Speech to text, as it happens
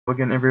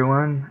Again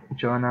everyone,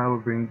 Joe and I will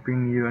bring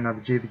you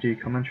another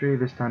GvG commentary,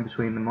 this time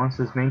between the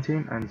Monsters main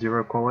team and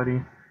Zero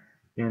Quality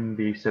in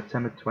the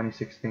September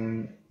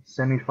 2016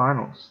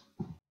 semi-finals.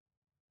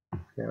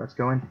 Okay, let's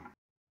go in.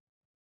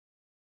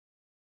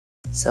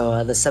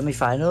 So the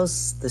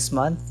semifinals this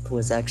month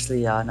was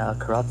actually on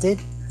Corrupted.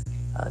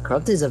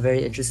 Corrupted is a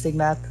very interesting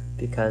map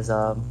because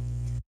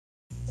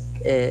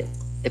it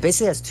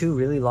basically has two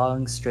really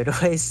long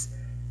straightaways,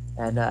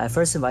 and at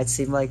first it might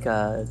seem like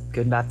a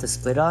good map to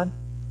split on,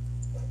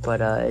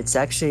 but it's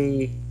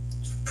actually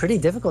pretty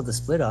difficult to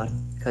split on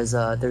because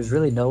there's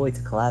really no way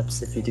to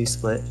collapse if you do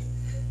split.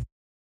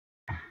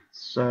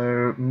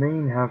 So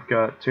main have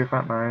got two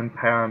frontline,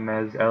 Power,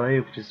 Mez, Ellie,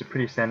 which is a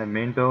pretty standard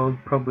main build.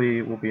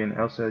 Probably will be an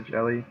L Surge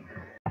Ellie.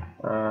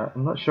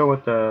 I'm not sure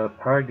what the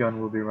Paragon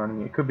will be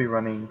running. It could be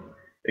running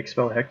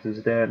Expel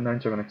Hexes. They're known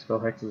to run Expel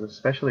Hexes,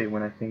 especially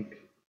when I think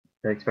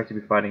they expect to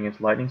be fighting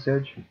against Lightning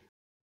Surge.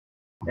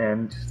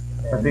 And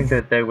I think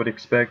that they would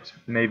expect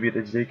maybe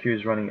that ZQ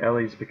is running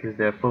Ellies because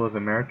they're full of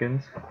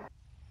Americans.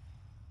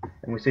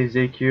 And we see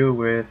ZQ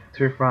with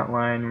two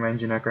frontline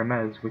Ranger Necro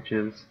Mez, which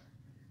is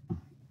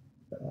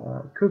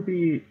could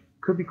be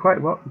quite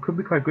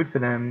good for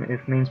them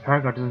if means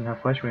Paragon doesn't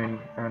have Flesh Wound,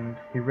 and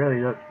he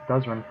really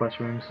does run Flesh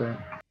Wound. So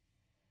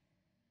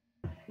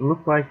it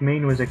looked like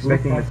Mean was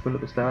expecting the split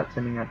at the start,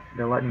 sending out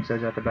the Lightning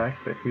Surge out the back,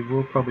 but he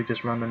will probably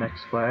just run the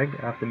next flag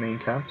after Mean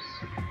caps.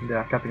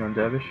 They're capping on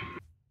Dervish.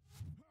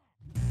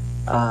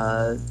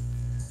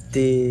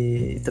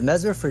 The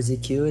Mesmer for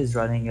ZQ is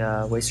running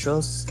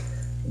Wastrels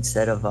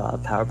instead of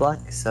Power Block,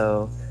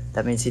 so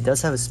that means he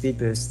does have a speed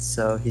boost,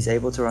 so he's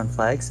able to run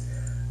flags.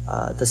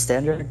 The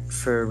standard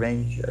for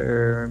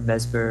Ranger,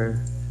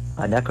 Mesmer,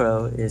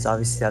 Necro is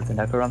obviously to have the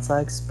Necro run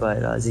flags, but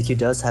ZQ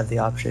does have the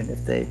option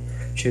if they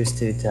choose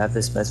to have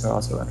this Mesmer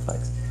also run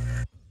flags.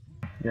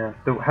 Yeah,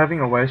 having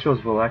a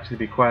Wastrels will actually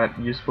be quite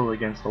useful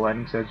against the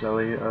Lightning Surge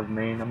Ellie of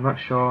Mean. I'm not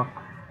sure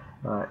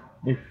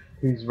if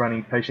he's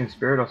running Patient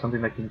Spirit or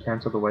something that can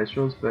cancel the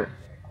Wastrels, but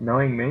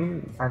knowing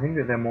Mean, I think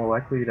that they're more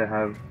likely to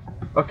have...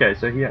 Okay,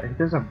 so he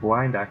does have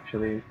Blind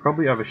actually,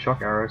 probably over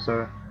Shock Arrow,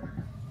 so...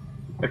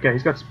 Okay,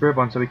 he's got Spirit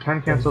Bond, so he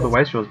can cancel the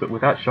Wastrels, but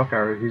without Shock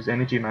Arrow, his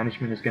energy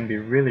management is going to be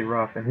really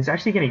rough, and he's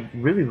actually getting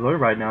really low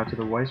right now to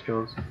the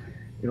Wastrels.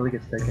 He really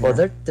gets taken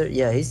out.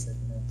 Yeah, he's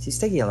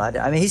taking a lot.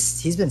 I mean,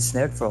 he's been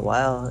snared for a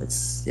while.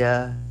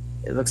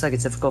 It looks like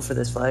it's difficult for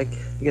this flag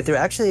to get through.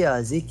 Actually,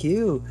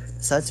 ZQ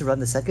decides to run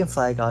the second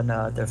flag on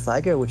their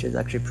flagger, which is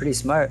actually pretty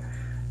smart,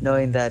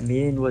 knowing that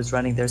Mean was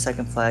running their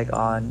second flag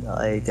on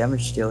a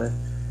damage dealer.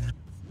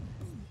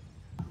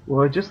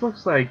 Well, it just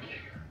looks like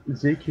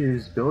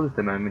ZQ's build at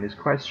the moment is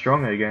quite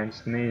strong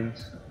against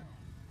Means.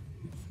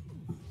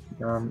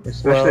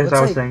 Especially as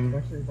I was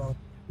saying...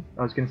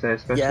 I was going to say,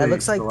 especially... Yeah, it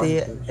looks like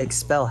the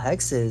Expel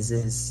Hexes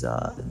is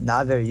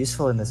not very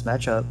useful in this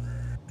matchup.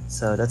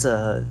 So that's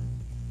a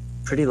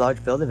pretty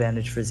large build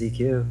advantage for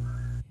ZQ.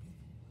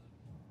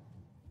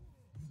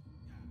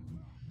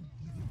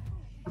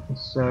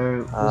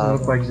 So, doesn't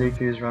look like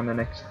ZQ's run the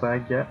next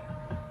flag yet.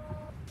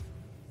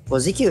 Well,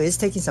 ZQ is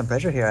taking some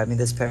pressure here. I mean,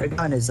 this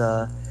Paragon is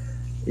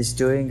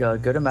doing a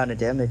good amount of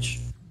damage.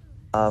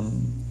 Yeah,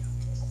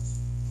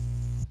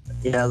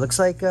 it looks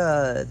like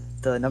the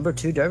number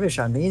 2 Dervish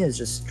on Mean is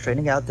just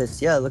training out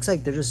this. Yeah, it looks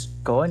like they're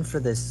just going for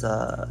this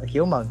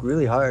heal monk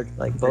really hard.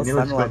 Like both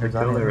frontliners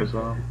on him as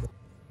well.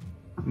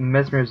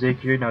 Mesmer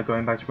ZQ now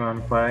going back to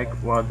run flag,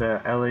 while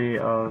the Ellie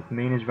of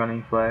Mean is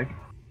running flag.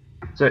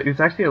 So it's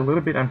actually a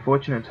little bit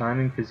unfortunate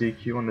timing for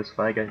ZQ on this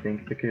flag, I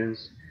think,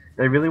 because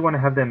they really want to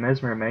have their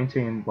Mesmer main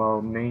team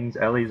while Mean's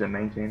Ellie's a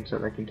main team so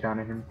they can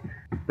counter him.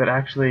 But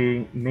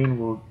actually, Mean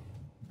will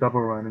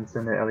double run and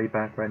send their Ellie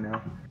back right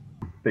now.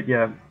 But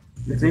yeah,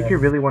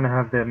 ZQ really want to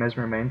have their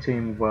Mesmer main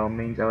team while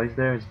Mean's Ellie's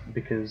there, is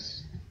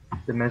because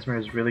the Mesmer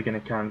is really going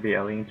to counter the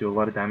Ellie and do a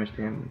lot of damage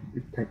to him,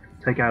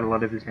 take out a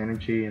lot of his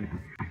energy, and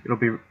it'll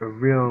be a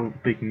real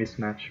big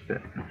mismatch.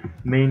 But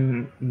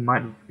Mean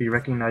might be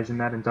recognizing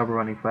that and double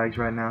running flags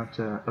right now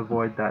to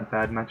avoid that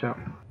bad matchup.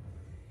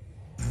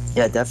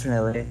 Yeah,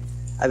 definitely.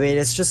 I mean,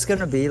 it's just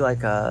gonna be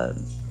like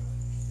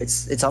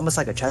it's almost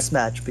like a chess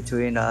match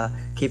between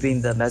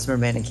keeping the Mesmer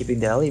main and keeping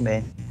the Ellie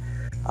main.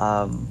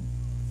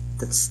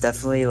 That's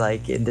definitely,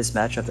 like, in this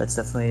matchup, that's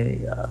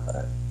definitely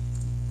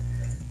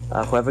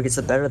whoever gets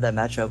the better of that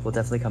matchup will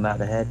definitely come out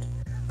ahead.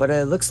 But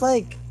it looks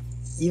like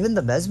even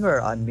the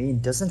Mesmer on Mean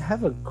doesn't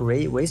have a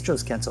great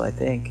Wastrels cancel, I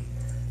think.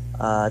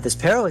 This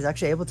Pero is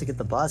actually able to get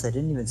the boss. I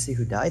didn't even see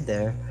who died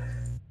there.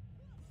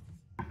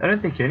 I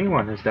don't think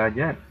anyone has died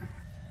yet.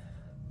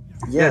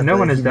 Yeah, no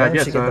one has died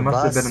yet, so it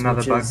must have been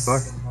another bug.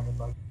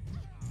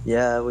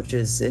 Yeah, which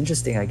is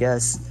interesting, I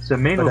guess. So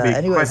Mean will be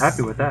quite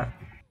happy with that.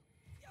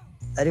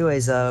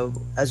 Anyways,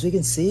 as we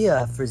can see,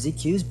 for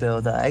ZQ's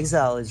build,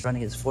 Exile is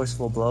running his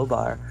Forceful Blow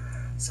bar.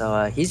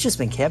 So he's just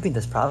been camping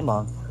this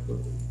Prolong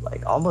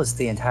like almost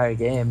the entire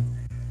game,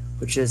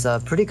 which is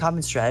a pretty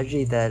common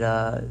strategy that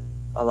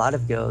a lot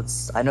of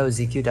guilds, I know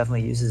ZQ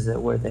definitely uses it,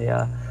 where they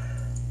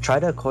try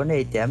to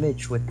coordinate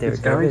damage with their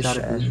Dervish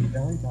and...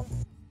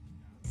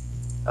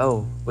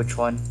 Oh, which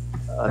one?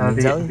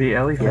 Means Ellie? The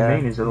Ellie from Yeah.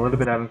 main is a little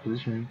bit out of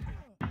position.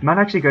 Might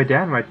actually go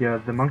down right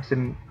here. The monks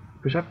didn't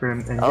push up for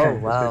him, and Oh, yeah,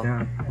 just go wow.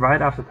 down.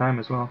 Right after time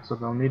as well, so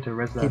they'll need to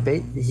res that.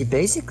 He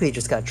basically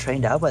just got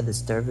trained out by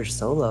this dervish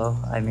solo.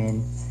 I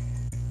mean,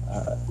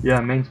 Yeah,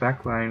 main's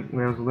backline,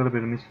 there was a little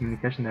bit of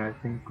miscommunication there, I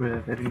think,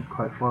 where they didn't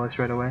quite follow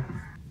straight away.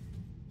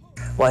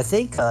 well, I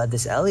think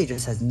this Ellie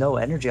just has no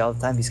energy all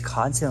the time. He's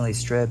constantly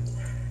stripped,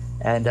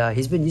 and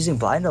he's been using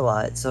blind a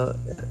lot. So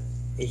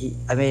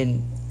I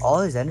mean, all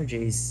his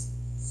energies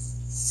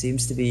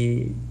seems to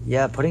be,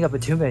 yeah, putting up a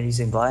 2-man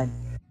using blind.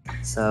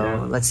 So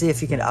Yeah. let's see if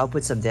he can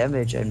output some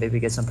damage and maybe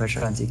get some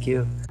pressure on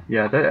ZQ.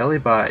 Yeah, that Ellie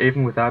bar,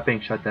 even without being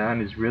shut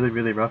down, is really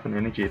rough on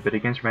energy, but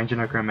against Ranger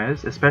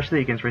Necromez,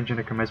 especially against Ranger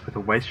Necromez with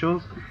the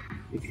Wastrels,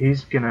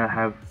 he's gonna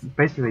have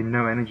basically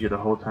no energy the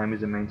whole time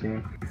he's in main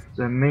team.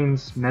 So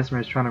main's Mesmer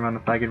is trying to run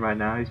the flag in right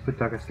now, he's put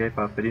Dark Escape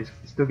up, but he's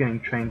still getting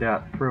trained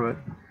out through it.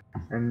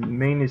 And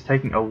main is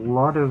taking a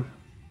lot of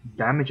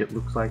damage, it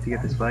looks like, to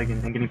get this flag in,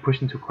 and getting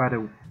pushed into quite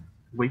a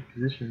weak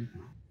position.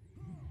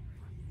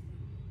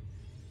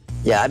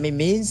 Yeah, I mean,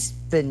 Mean's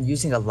been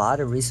using a lot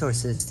of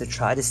resources to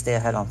try to stay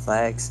ahead on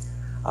flags.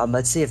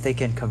 Let's see if they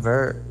can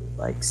convert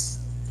like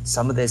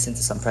some of this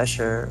into some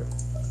pressure.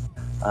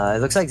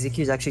 It looks like ZQ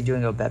is actually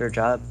doing a better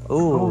job.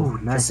 Ooh,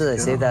 nice just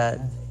as I say kill. that,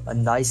 a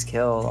nice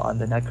kill on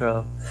the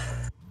Necro.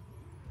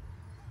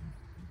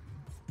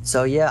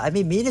 So yeah, I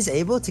mean, Mean is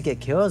able to get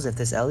kills if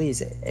this Ellie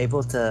is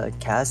able to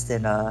cast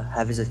and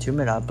have his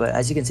attunement up, but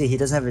as you can see, he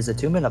doesn't have his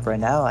attunement up right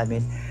now. I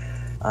mean,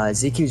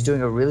 ZQ is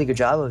doing a really good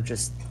job of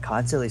just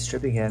constantly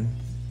stripping him.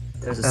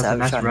 There's a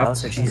Savage Shot now,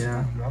 so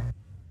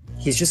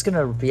he's just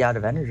gonna be out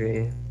of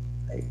energy.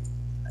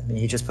 I mean,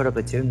 he just put up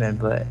attunement,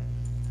 but...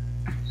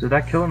 So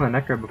that kill on the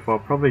Necro before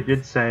probably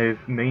did save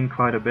Mean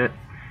quite a bit.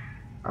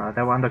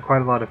 They were under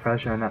quite a lot of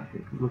pressure, and that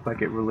looked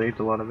like it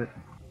relieved a lot of it.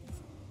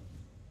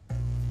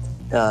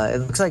 It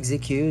looks like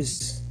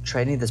ZQ's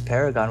training this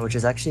Paragon, which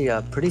is actually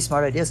a pretty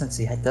smart idea since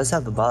he does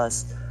have the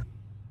boss.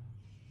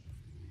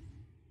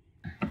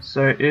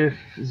 So if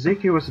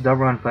ZQ was to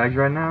double run flags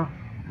right now,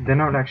 they're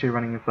not actually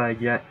running a flag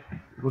yet.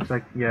 It looks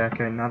like, yeah,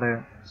 okay, now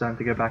they're starting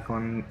to go back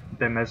on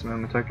their Mesmer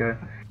and Motoko.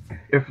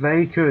 If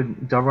they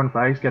could double run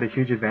flags, get a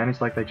huge advantage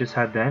like they just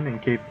had then,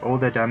 and keep all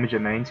their damage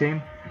at main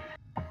team,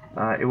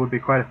 it would be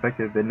quite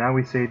effective. But now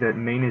we see that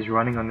main is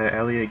running on their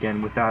Ellie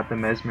again without the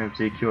Mesmer of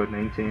ZQ at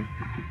main team.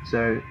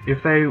 So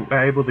if they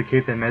were able to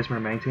keep their Mesmer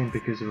at main team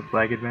because of a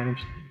flag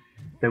advantage,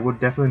 they would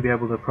definitely be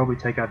able to probably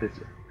take out this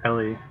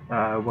Ellie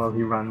while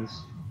he runs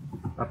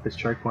up this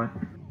choke point.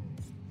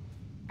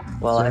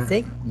 Well, So, I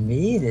think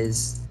Mean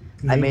is...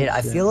 I mean,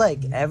 I feel like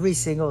every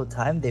single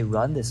time they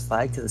run this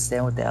flag to the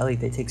stand with the Ellie,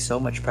 they take so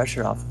much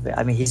pressure off of it.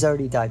 I mean, he's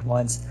already died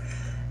once,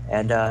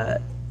 and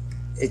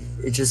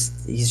he's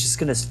just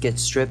gonna get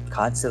stripped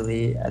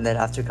constantly, and then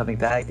after coming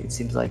back, it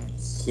seems like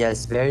he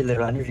has very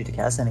little energy to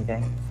cast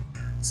anything.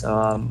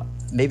 So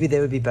maybe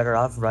they would be better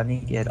off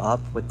running it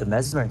up with the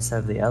Mesmer instead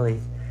of the Ellie.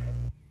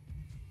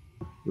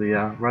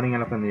 Yeah, running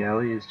it up in the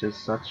Ellie is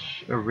just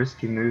such a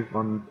risky move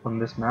on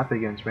this map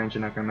against Ranger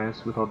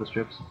Necromez with all the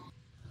strips.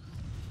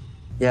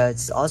 Yeah,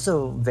 it's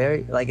also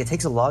very, like, it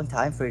takes a long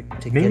time for it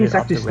to get Mean it is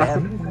off the actually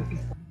ramp.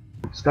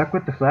 stuck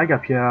with the flag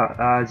up here.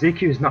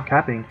 ZQ is not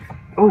capping.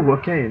 Oh,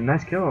 okay,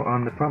 nice kill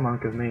on the Pro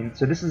Monk of Mean.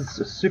 So this is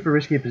a super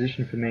risky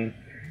position for Mean.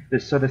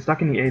 So they're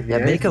stuck in the AVA, Yeah,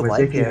 make a where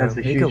white ZQ pair, has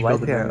the make huge a white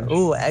build pair. advantage.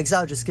 Oh,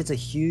 Exile just gets a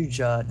huge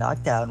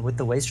knockdown with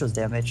the Wastrel's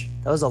damage.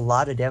 That was a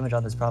lot of damage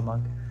on this Pro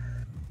Monk.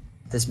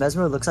 This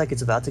Mesmer looks like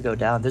it's about to go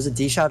down. There's a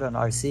D shot on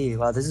RC.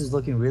 Wow, this is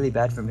looking really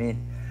bad for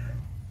Mean.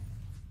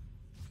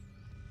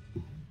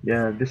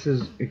 Yeah, this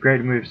is a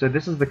great move. So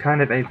this is the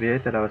kind of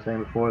AV8 that I was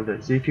saying before that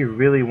ZQ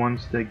really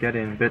wants to get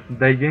in, but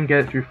they didn't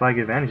get it through flag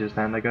advantage this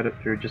time. They got it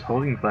through just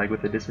holding flag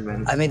with a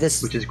disadvantage. I mean,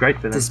 which is great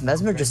for them. This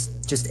Mesmer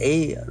just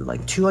ate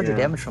like 200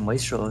 damage from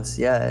Wastrels.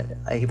 Yeah,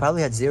 he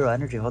probably had 0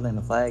 energy holding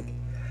the flag.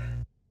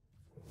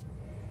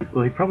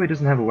 Well, he probably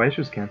doesn't have a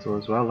Wastrels cancel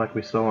as well, like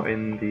we saw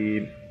in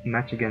the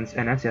match against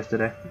NS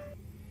yesterday.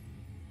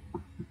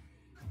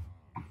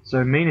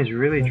 So Mean is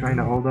really trying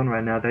to hold on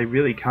right now. They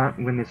really can't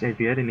win this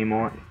AV8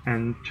 anymore,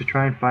 and to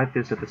try and fight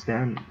this at the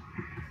stand,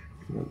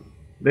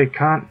 they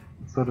can't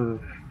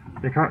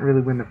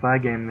really win the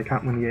flag game, they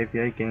can't win the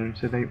AV8 game,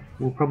 so they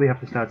will probably have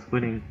to start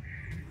splitting.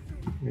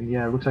 And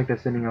yeah, it looks like they're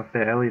sending off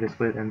their Ellie to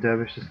split and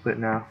Dervish to split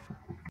now.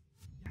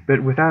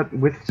 But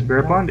with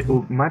Spirit Bond,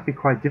 it might be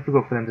quite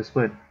difficult for them to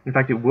split. In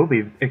fact, it will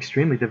be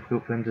extremely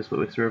difficult for them to split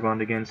with Spirit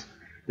Bond against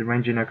the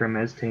Ranger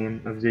Necromez team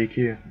of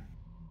ZQ.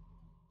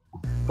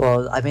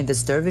 Well, I mean,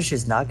 this Dervish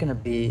is not going to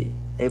be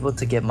able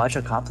to get much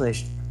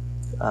accomplished,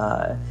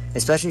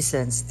 especially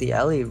since the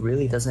Ellie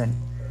really doesn't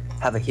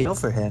have a heal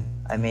for him.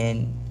 I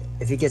mean,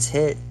 if he gets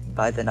hit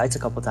by the Knights a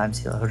couple times,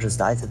 he'll just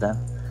die to them.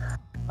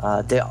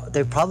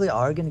 They probably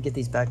are going to get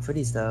these back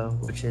footies though,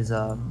 which is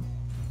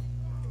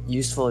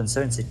useful in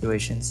certain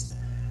situations.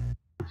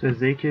 So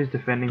ZQ is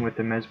defending with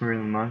the Mesmer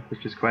and the Monk,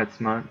 which is quite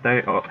smart.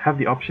 They have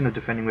the option of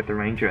defending with the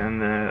Ranger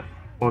and the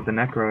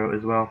Necro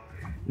as well,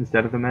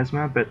 instead of the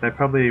Mesmer, but they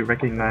probably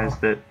recognize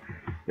that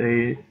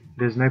they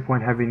there's no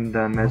point having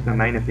the Mesmer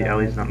main if the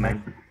Ellie's not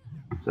main.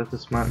 So that's a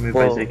smart move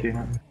Well, by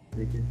ZQ.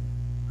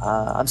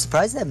 I'm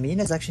surprised that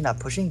Mina is actually not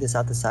pushing this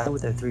out the side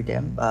with their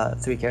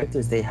three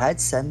characters. They had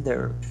sent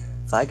their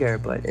flagger,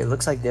 but it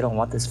looks like they don't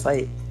want this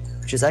fight,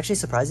 which is actually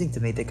surprising to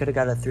me. They could have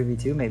got a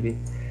 3v2 maybe.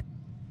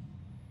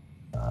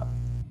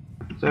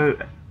 So,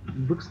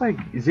 looks like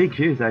ZQ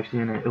is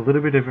actually in a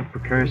little bit of a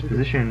precarious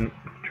position,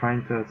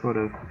 trying to sort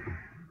of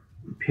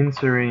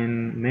pincer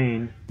in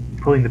main,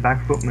 pulling the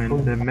back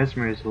footman. The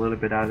Mesmer is a little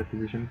bit out of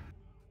position.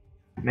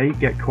 May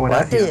get caught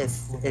out here.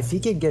 If he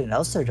can get an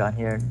L surge on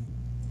here,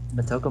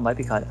 Motoko might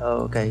be caught. Oh,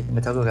 okay.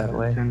 Motoko got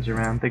away. Turns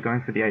around. They're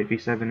going for the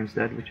 8v7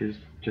 instead, which is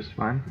just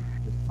fine.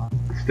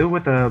 Still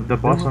with the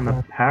boss on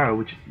the power,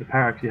 which the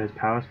power actually has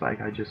power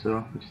spike, I just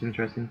saw, which is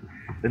interesting.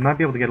 They might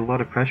be able to get a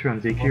lot of pressure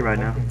on ZQ right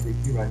now.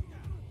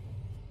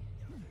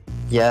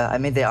 Yeah, I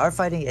mean, they are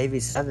fighting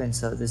AV7,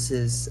 so this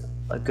is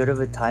as good of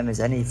a time as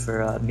any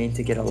for Mean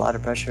to get a lot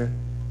of pressure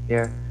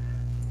here.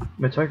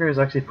 Motoko is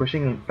actually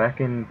pushing it back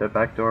in the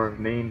back door of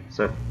main,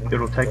 so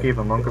it'll take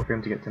even longer for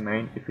him to get to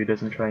main if he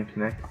doesn't try and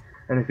connect.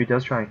 And if he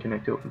does try and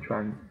connect, he'll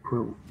try and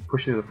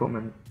push through the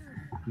footman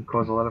and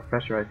cause a lot of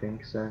pressure, I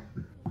think. So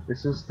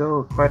this is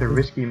still quite a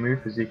risky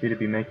move for ZQ to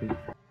be making.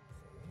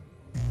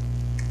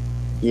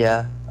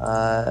 Yeah,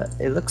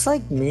 it looks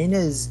like Mean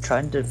is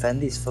trying to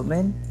defend these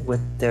footmen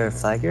with their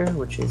flagger,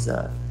 which is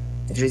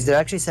interesting. They're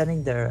actually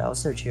sending their L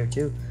surge here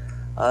too.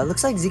 It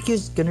looks like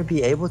ZQ's gonna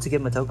be able to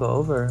get Motoko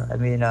over. I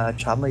mean,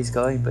 Chamli's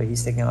going, but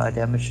he's taking a lot of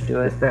damage to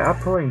do it. They are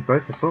pulling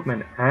both the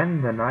footmen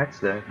and the knights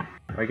though.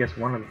 I guess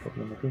one of the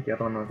footmen, I think the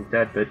other one might be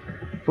dead, but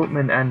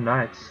footmen and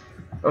knights.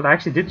 Oh, they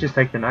actually did just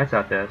take the knights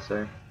out there,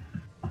 so...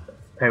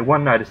 Hey,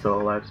 one knight is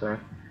still alive, so...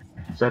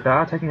 So they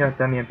are taking out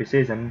down the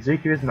NPCs, and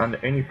ZQ isn't under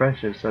any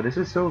pressure, so this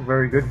is still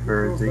very good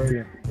for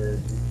ZQ.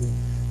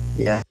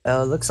 Yeah,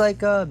 looks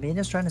like Mean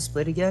is trying to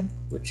split again,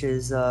 which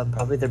is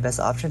probably their best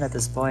option at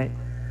this point.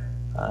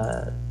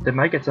 They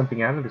might get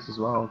something out of this as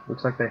well.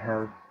 Looks like they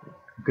have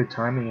good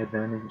timing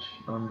advantage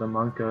on the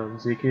monk of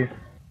ZQ.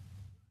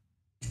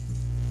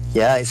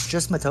 Yeah, it's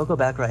just Motoko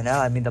back right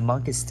now. I mean, the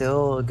monk is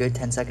still a good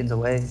 10 seconds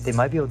away. They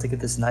might be able to get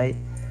this knight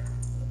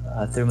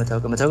through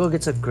Motoko. Motoko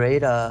gets a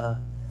great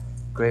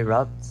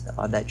rupt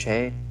on that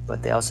chain,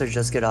 but they also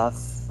just get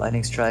off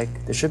lightning strike.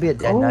 There should be a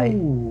dead knight.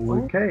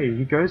 Okay,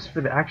 he goes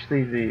for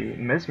actually the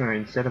Mesmer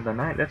instead of the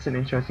knight. That's an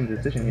interesting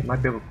decision. He might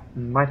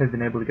have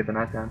been able to get the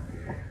knight down.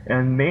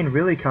 And Main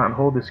really can't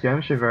hold the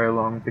skirmisher very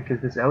long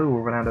because this Ellie will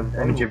run out of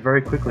energy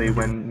very quickly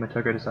when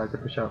Motoko decides to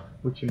push up,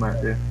 which he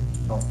might do.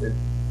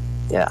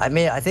 Yeah, I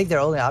mean, I think their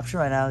only option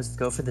right now is to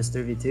go for this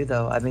 3v2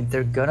 though. I mean,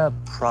 they're gonna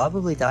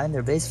probably die in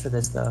their base for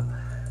this though.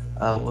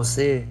 We'll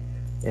see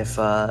if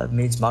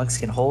Mean's monks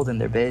can hold in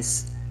their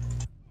base.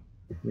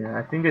 Yeah,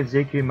 I think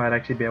ZQ might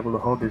actually be able to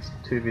hold this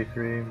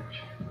 2v3,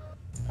 which...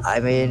 I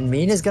mean,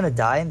 Mean is gonna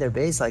die in their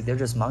base, like they're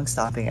just monk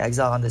stomping.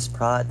 Exile on this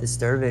prot, this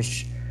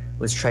dervish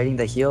was trading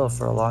the heal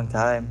for a long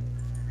time.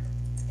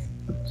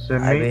 So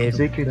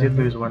ZQ did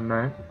lose one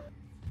knight.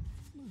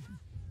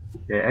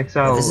 Yeah,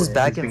 Exile this is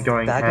has been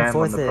going ham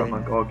on the front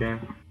monk all game.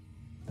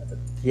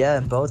 Yeah,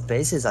 in both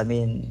bases. I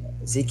mean,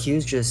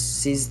 ZQ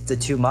just sees the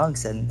two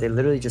monks and they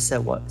literally just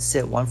sit one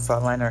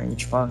frontliner on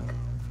each monk.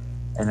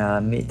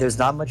 And there's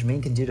not much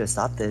Mean can do to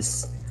stop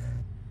this.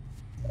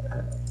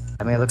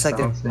 I mean, it looks like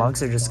the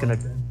monks are just gonna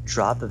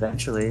drop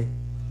eventually.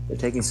 They're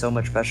taking so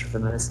much pressure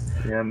from this.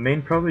 Yeah,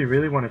 Main probably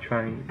really want to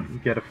try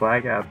and get a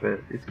flag out, but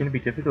it's going to be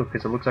difficult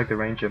because it looks like the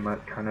ranger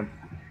might kind of...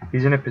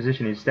 He's in a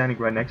position, he's standing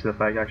right next to the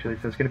flag actually,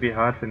 so it's going to be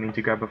hard for Main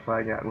to grab a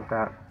flag out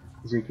without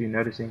ZQ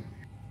noticing.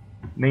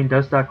 Main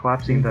does start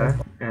collapsing though,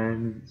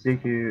 and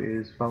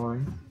ZQ is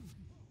following.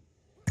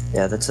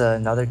 Yeah, that's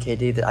another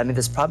KD. I mean,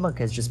 this prop monk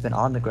has just been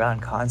on the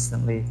ground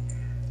constantly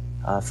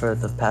for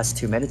the past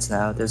 2 minutes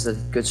now. There's a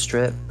good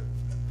strip.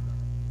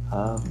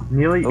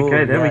 Nearly,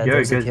 okay, there we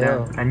go, goes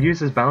down. And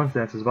uses balance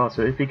dance as well,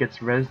 so if he gets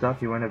rezzed up,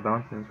 he won't have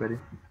balance dance ready.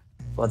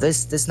 Well,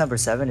 this number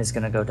 7 is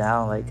gonna go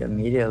down like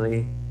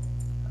immediately.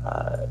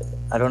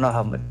 I don't know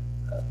how much.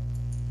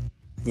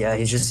 Yeah,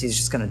 he's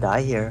just gonna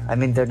die here. I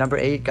mean, their number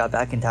 8 got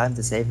back in time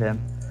to save him.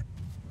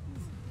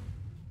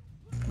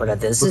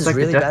 But this is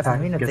really bad for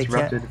me if they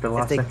can't.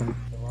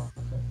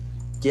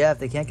 Yeah, if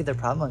they can't get their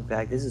prop monk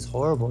back, this is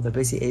horrible. They're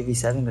basically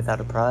AV7 without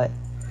a prot.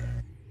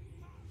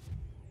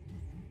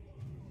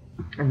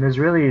 And there's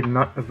really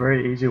not a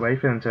very easy way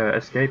for them to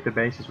escape the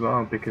base as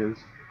well, because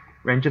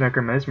Ranger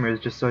Mesmer is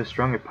just so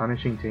strong at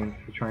punishing teams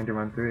for trying to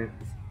run through.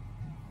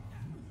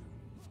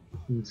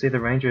 You can see the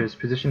Ranger is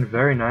positioned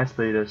very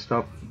nicely to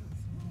stop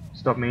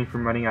Mean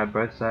from running out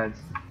both sides.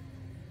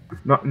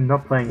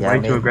 Not playing way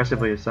too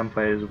aggressively as some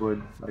players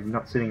would, like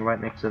not sitting right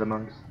next to the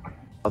monks.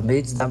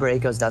 Mean's number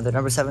 8 goes down. Their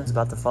number 7 is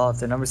about to fall. If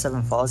their number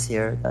 7 falls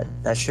here,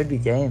 that should be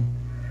game.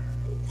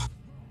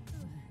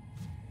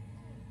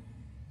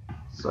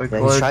 So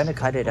yeah, he's trying to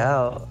cut it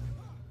out.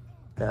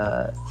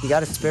 He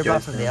got a spear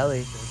bot from the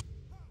Ellie.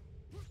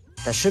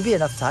 That should be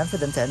enough time for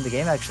them to end the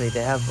game actually.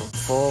 They have a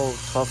full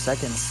 12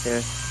 seconds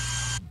there.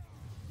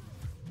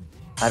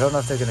 I don't know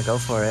if they're gonna go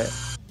for it.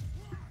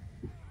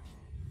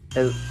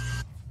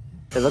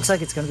 It looks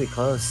like it's gonna be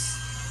close.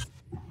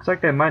 Looks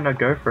like they might not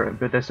go for it,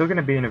 but they're still going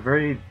to be in a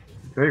very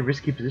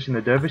risky position.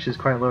 The Dervish is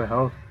quite low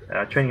health,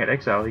 training at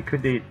Exile. He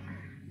could eat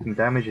some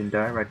damage and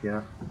die right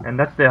here. And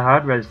that's their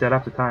hard res dead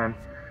after time.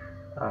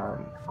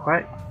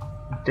 Quite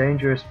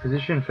dangerous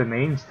position for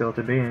main still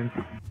to be in.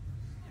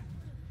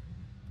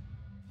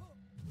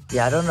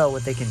 Yeah, I don't know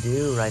what they can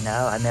do right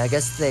now. I mean, I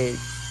guess they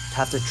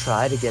have to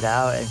try to get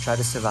out and try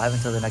to survive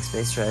until the next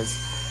base res.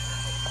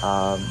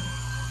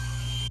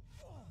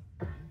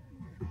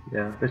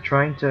 Yeah, they're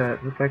trying to,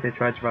 looks like they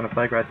tried to run a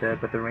flag right there,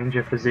 but the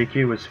ranger for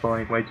ZQ was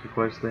following way too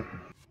closely.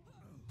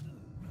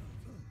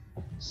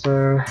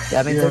 So, yeah,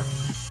 I mean, yeah.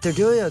 they're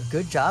doing a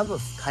good job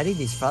of kiting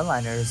these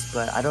frontliners,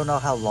 but I don't know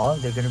how long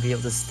they're going to be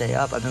able to stay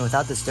up. I mean,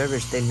 without this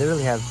Dervish, they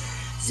literally have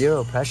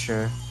zero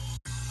pressure.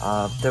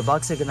 Their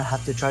Bucks are going to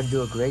have to try to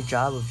do a great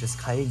job of just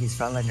kiting these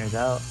frontliners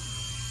out.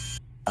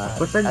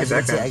 What's that in your As you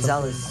can see, background?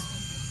 Exile is...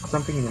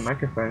 Something in your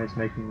microphone is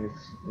making this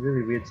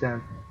really weird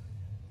sound.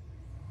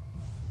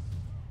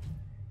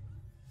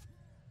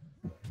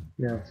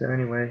 Yeah, so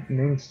anyway,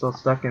 main's still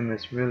stuck in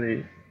this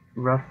really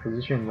rough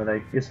position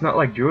where it's not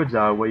like Druids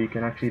are where you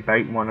can actually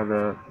bait one of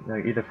the,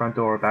 either front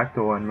door or back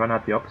door and run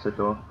out the opposite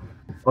door.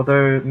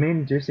 Although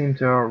main do seem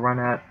to run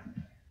out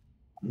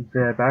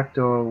their back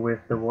door with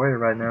the warrior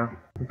right now,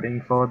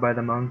 being followed by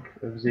the monk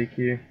of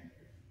ZQ.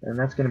 And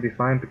that's going to be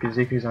fine because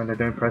ZQ's under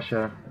no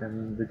pressure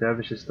and the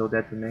dervish is still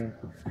dead for main.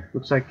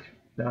 Looks like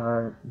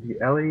the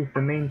Ellie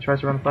for main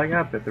tries to run a flag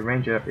out, but the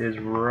ranger is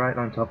right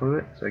on top of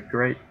it, so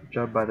great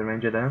job by the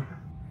ranger there.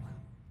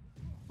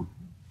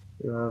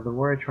 The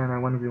warrior trying to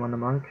 1v1 the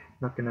monk,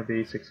 not going to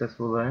be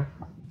successful there.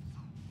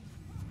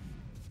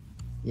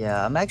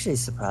 Yeah, I'm actually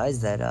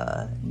surprised that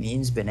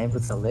Mean's been able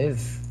to live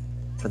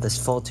for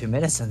this full 2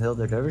 minutes until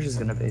the dervish is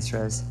going to base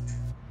res.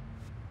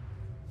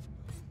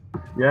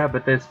 Yeah,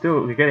 but they're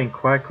getting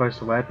quite close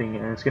to wiping,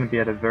 and it's going to be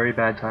at a very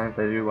bad time if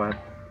they do wipe.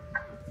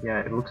 Yeah,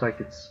 it looks like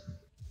it's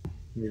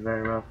going to be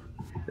very rough.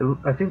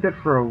 I think that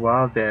for a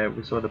while there,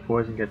 we saw the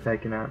poison get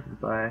taken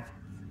out by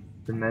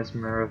the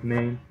Mesmer of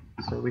Main,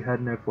 so we had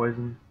no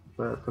poison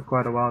for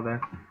quite a while there.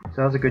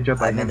 So that was a good job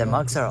by him. I mean, the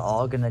monks are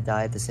all going to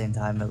die at the same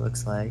time, it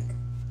looks like.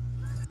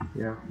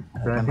 Yeah.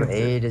 Number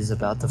 8 is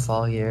about to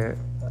fall here.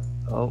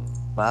 Oh,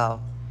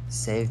 wow.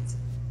 Saved.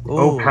 Ooh,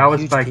 oh, power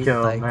spike huge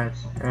kill, spike. nice.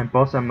 And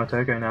boss on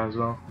Motoko now as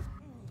well.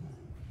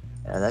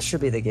 Yeah, that should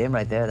be the game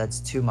right there.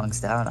 That's 2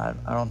 monks down.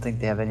 I don't think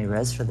they have any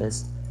res for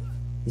this.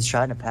 He's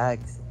trying to pack,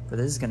 but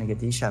this is going to get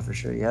D-shot for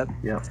sure, yep.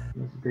 Yep,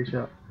 that's a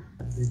D-shot.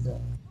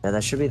 Yeah,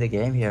 that should be the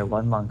game here.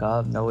 1 monk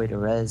up, no way to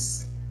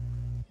res.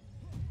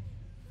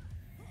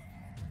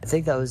 I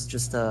think that was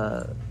just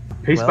a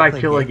P-spike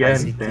kill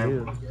again,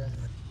 damn.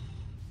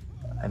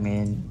 I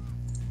mean...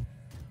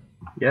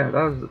 Yeah,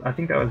 I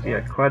think that was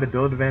quite a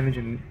build advantage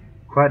and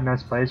quite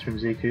nice plays from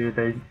ZQ.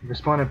 They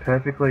responded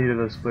perfectly to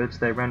the splits,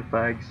 they ran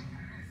flags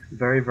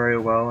very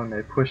well, and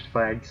they pushed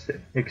flags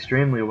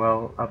extremely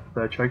well up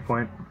the choke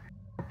point.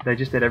 They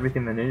just did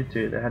everything they needed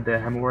to. They had their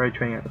Hammer Warrior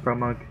training at the front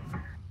monk,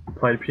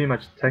 played pretty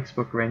much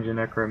textbook Ranger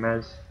Necro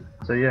Mez.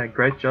 So yeah,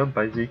 great job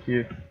by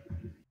ZQ.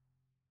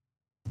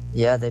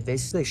 Yeah, they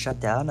basically shut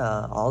down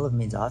all of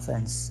Mean's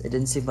offense. It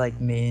didn't seem like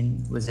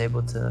Mean was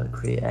able to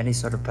create any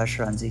sort of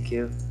pressure on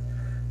ZQ.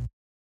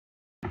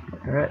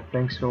 Alright,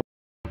 thanks for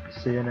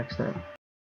watching. See you next time.